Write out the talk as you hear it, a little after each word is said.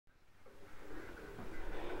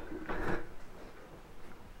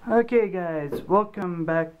Okay guys, welcome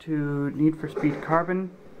back to Need for Speed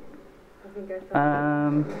Carbon.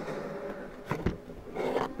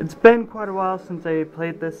 It's been quite a while since I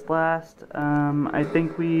played this last. I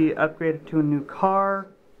think we upgraded to a new car.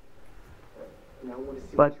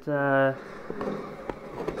 But,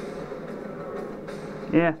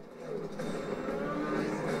 yeah.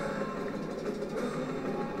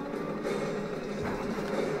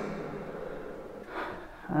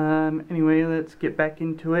 Anyway, let's get back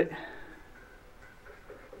into it.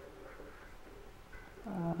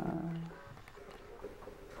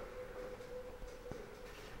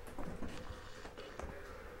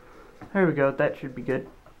 There we go, that should be good.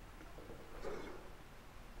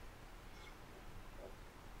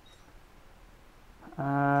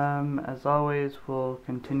 As always, we'll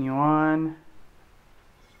continue on.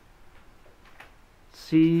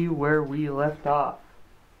 See where we left off.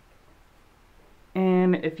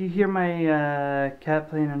 And if you hear my cat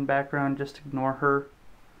playing in the background, just ignore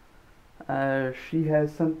her. She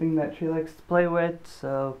has something that she likes to play with,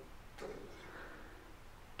 so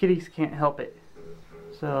kitties can't help it.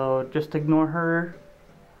 So just ignore her.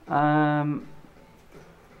 I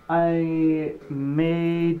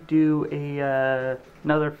may do a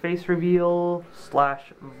another face reveal /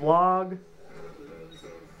 vlog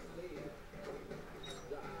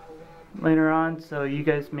later on, so you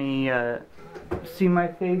guys may see my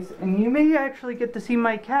face, and you may actually get to see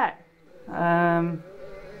my cat.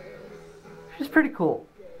 She's pretty cool.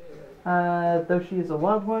 Though she is a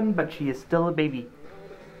wild one, but she is still a baby.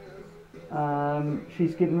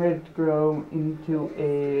 She's getting ready to grow into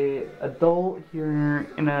a adult here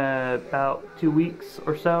in about 2 weeks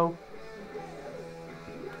or so.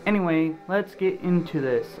 Anyway, let's get into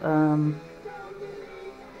this.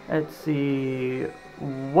 Let's see,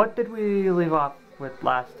 what did we leave off with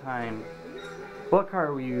last time? What car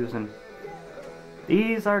are we using?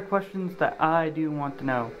 These are questions that I do want to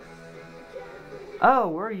know. Oh,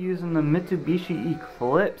 we're using the Mitsubishi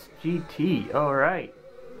Eclipse GT. Alright.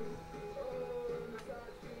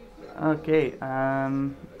 Okay,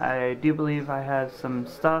 I do believe I have some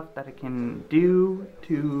stuff that I can do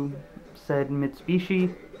to said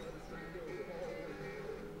Mitsubishi.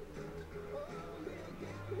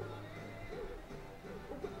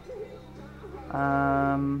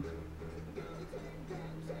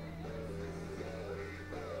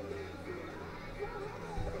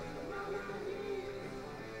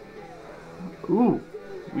 Ooh,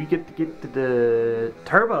 we get to get to the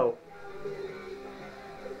turbo.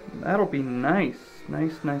 That'll be nice.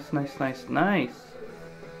 Nice.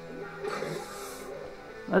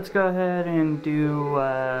 Let's go ahead and do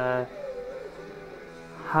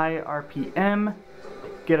high RPM.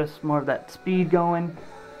 Get us more of that speed going.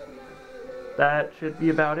 That should be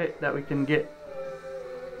about it that we can get.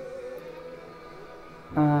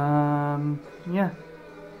 Yeah.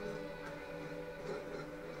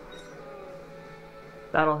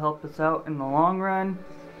 That'll help us out in the long run.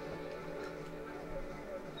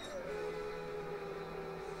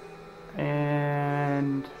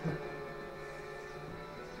 And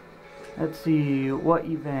let's see, what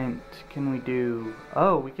event can we do?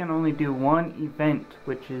 Oh, we can only do one event,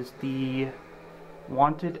 which is the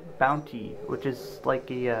Wanted Bounty, which is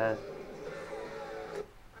like a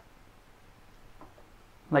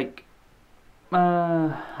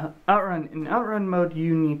outrun. In outrun mode,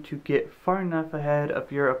 you need to get far enough ahead of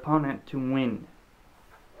your opponent to win.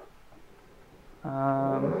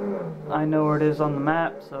 I know where it is on the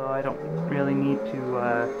map, so I don't really need to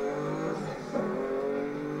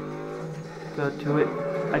go to it.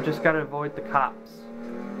 I just gotta avoid the cops.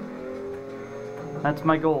 That's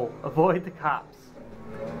my goal. Avoid the cops.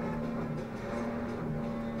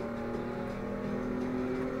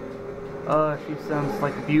 Oh, she sounds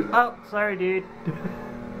like a beaut. Oh, sorry, dude.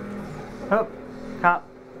 Oh, cop.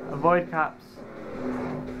 Avoid cops.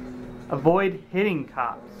 Avoid hitting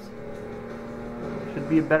cops. Should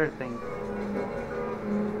be a better thing.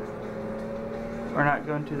 We're not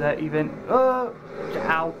going to that event. Oh!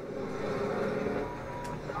 Ow!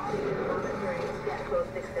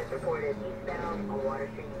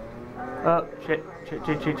 Oh, shit.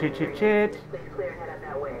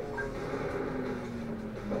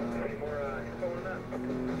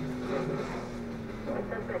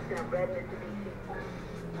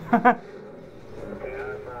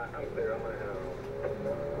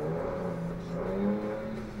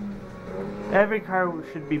 Every car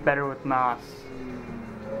should be better with NOS.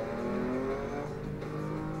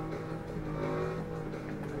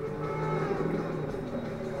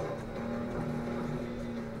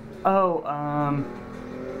 Oh,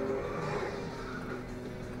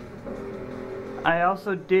 I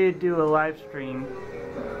also did do a live stream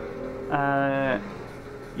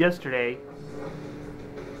yesterday.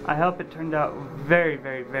 I hope it turned out very,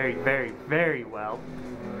 very, very, very, very well.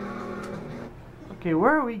 Okay,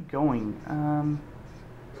 where are we going?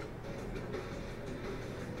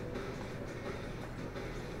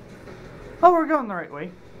 Oh, we're going the right way.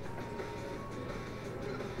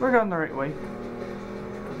 We're going the right way.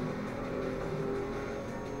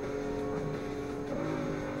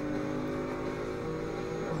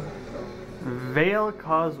 Vale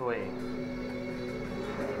Causeway.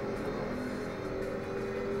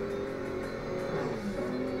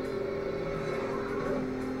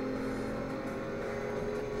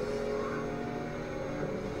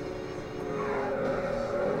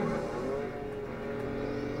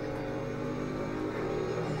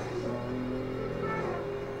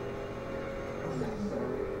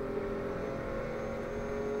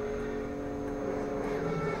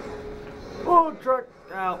 Oh, truck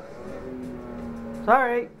out.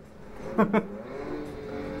 Sorry.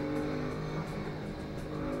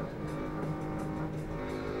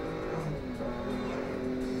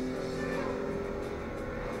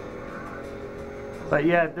 But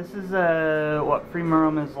yeah, this is what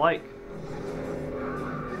Freeman is like.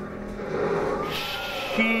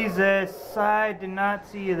 Jesus, I did not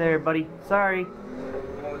see you there, buddy. Sorry.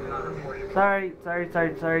 Sorry.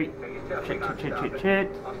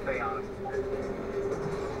 Shit.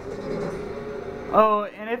 Oh,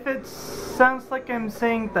 and if it sounds like I'm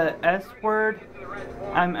saying the S word,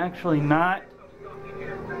 I'm actually not.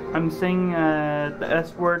 I'm saying the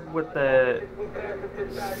S word with the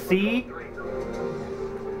C.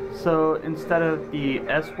 So instead of the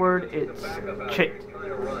S word, it's chit.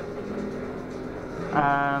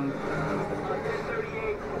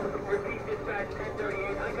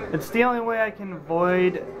 It's the only way I can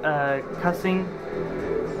avoid cussing.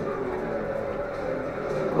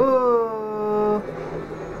 Ooh.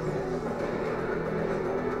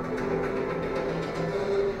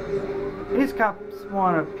 These cops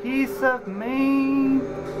want a piece of me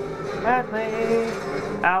badly.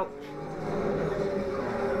 Ouch.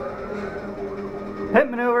 Hip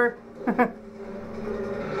maneuver.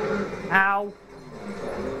 Ow.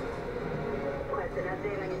 What's an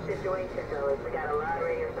update on your situation, fellas? We got a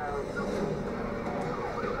lottery or so.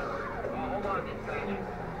 Hold on, I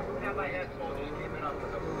have my headphones just keeping up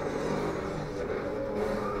with them.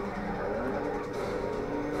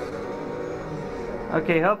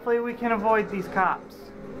 Okay, hopefully we can avoid these cops.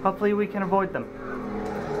 Hopefully we can avoid them.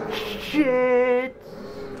 Shit!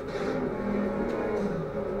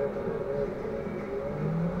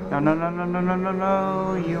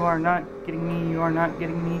 No. You are not getting me. You are not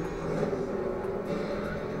getting me.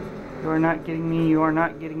 You are not getting me. You are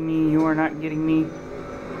not getting me. You are not getting me.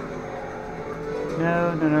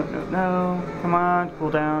 No. Come on,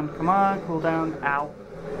 cool down. Come on, cool down. Ow.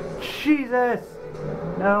 Jesus!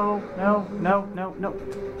 No.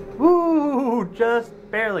 Woo! Just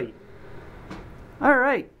barely.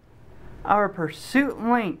 Alright. Our pursuit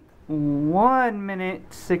length, 1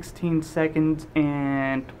 minute, 16 seconds,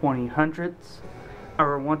 and 20 hundredths.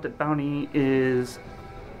 Our wanted bounty is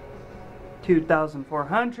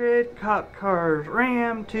 2,400. Cop cars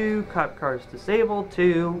rammed 2. Cop cars disabled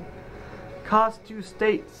 2. Cost to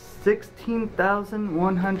state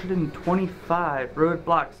 16,125.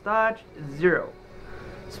 Roadblocks dodged 0.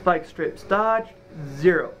 Spike strips dodged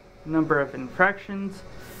 0. Number of infractions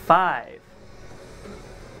 5.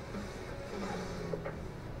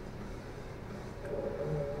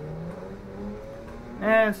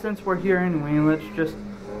 And since we're here anyway, let's just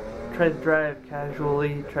try to drive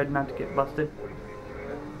casually, try not to get busted.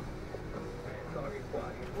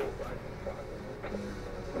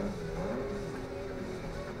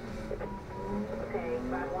 Okay,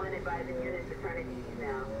 5-1 advising units returning to ease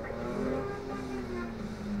now.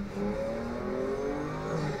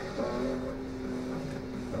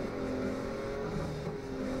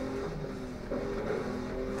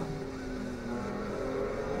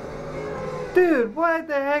 Dude, why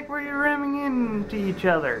the heck were you ramming into each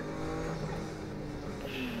other?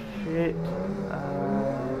 Shit. Just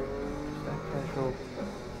that casual.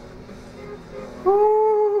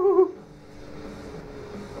 Woo!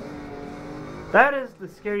 That is the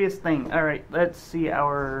scariest thing. Alright, let's see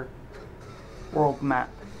our world map.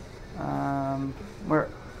 Where?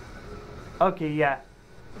 Okay, yeah.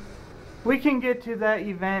 We can get to that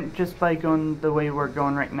event just by going the way we're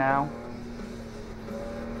going right now.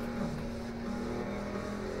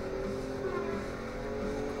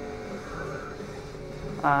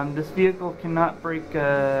 This vehicle cannot break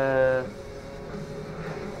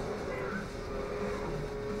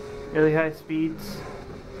really high speeds.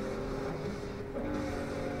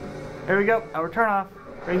 There we go, our turn off,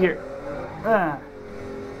 right here. Ah.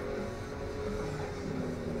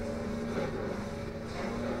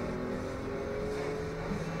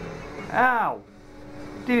 Ow!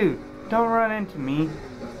 Dude, don't run into me.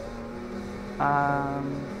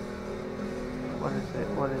 What is it?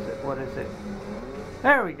 What is it? What is it?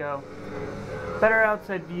 There we go. Better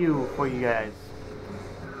outside view for you guys.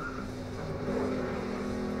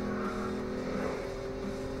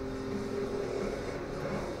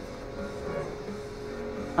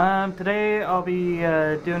 Today I'll be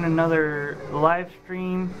doing another live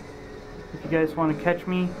stream. If you guys want to catch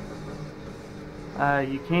me,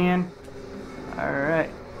 you can. Alright.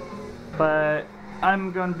 But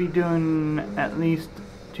I'm going to be doing at least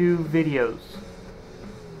 2 videos.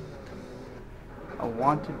 A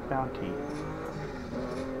wanted bounty.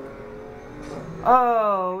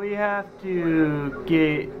 Oh, we have to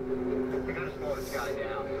get... We gotta slow this guy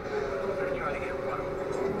down. We're gonna try to get in front of him.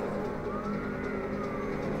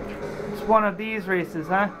 It's one of these races,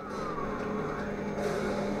 huh?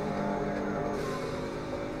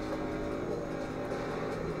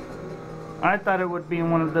 I thought it would be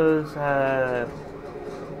one of those,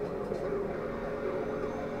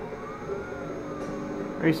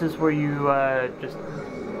 races where you, just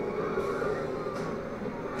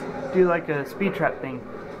do like a speed trap thing.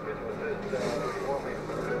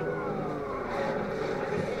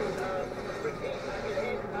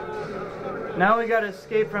 Now we gotta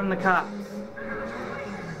escape from the cops.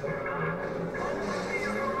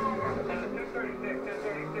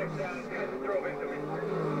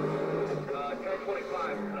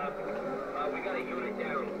 1025. We got a unit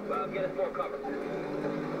down. Get us more cover.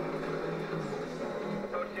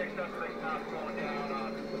 Code 6 suspect not slowing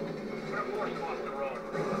down. We're gonna force him off the road.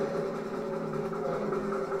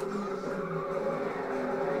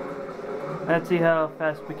 Let's see how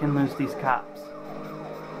fast we can lose these cops.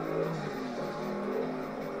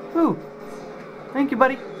 Ooh. Thank you,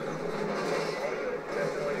 buddy.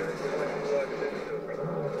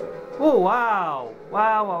 Oh, wow.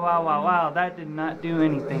 Wow, wow, wow, wow, wow. That did not do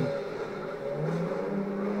anything.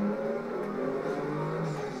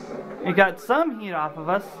 It got some heat off of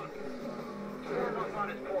us.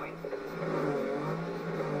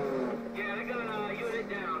 Yeah, they got a unit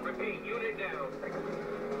down. Repeat, unit down.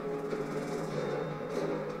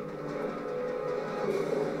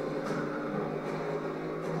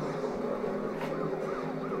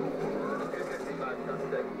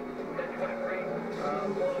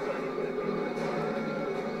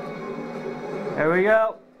 There we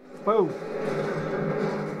go. Boom.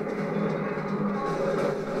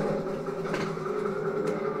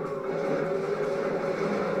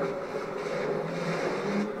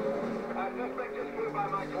 Suspect just flew by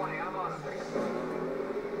my 20. I'm on him.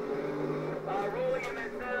 Rolling him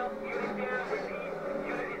in now. Unit down. Repeat.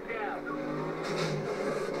 Unit is down.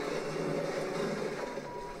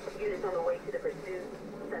 Units on the way to the pursuit.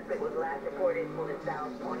 Suspect was last reported moving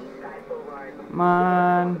south on East Side Boulevard. Come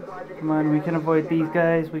on. Come on, we can avoid these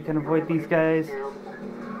guys. We can avoid these guys.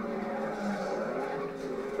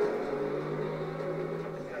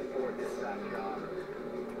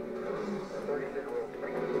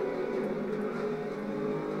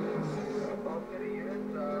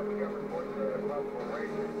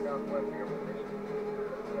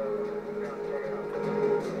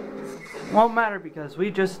 Won't matter because we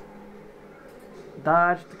just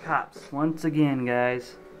dodged the cops once again,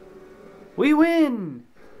 guys. We win!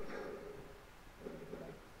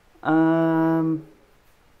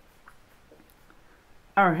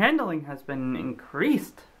 Our handling has been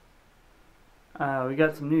increased. We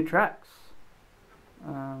got some new tracks.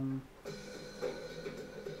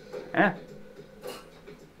 Yeah.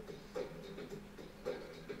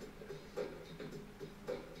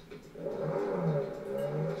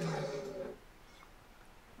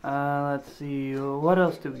 Let's see, what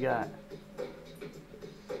else do we got?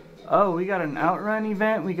 Oh, we got an outrun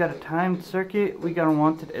event, we got a timed circuit, we got a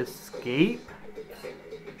wanted escape.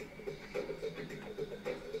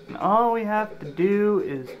 And all we have to do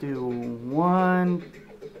is do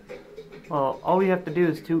all we have to do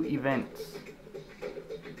is 2 events.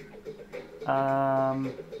 I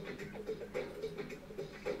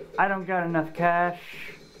don't got enough cash.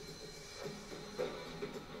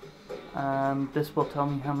 This will tell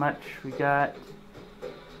me how much we got.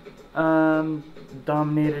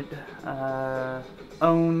 Dominated,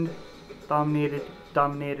 owned, dominated.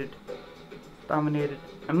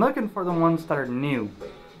 I'm looking for the ones that are new.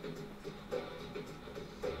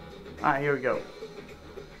 Here we go.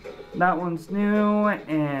 That one's new,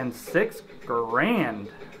 and 6 grand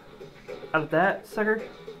out of that sucker.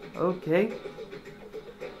 Okay.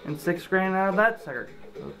 And 6 grand out of that sucker.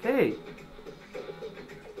 Okay.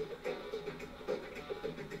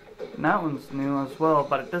 And that one's new as well,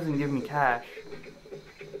 but it doesn't give me cash.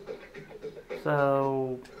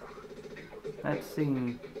 So, let's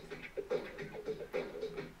see.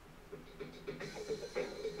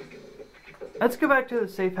 Let's go back to the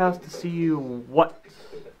safe house to see what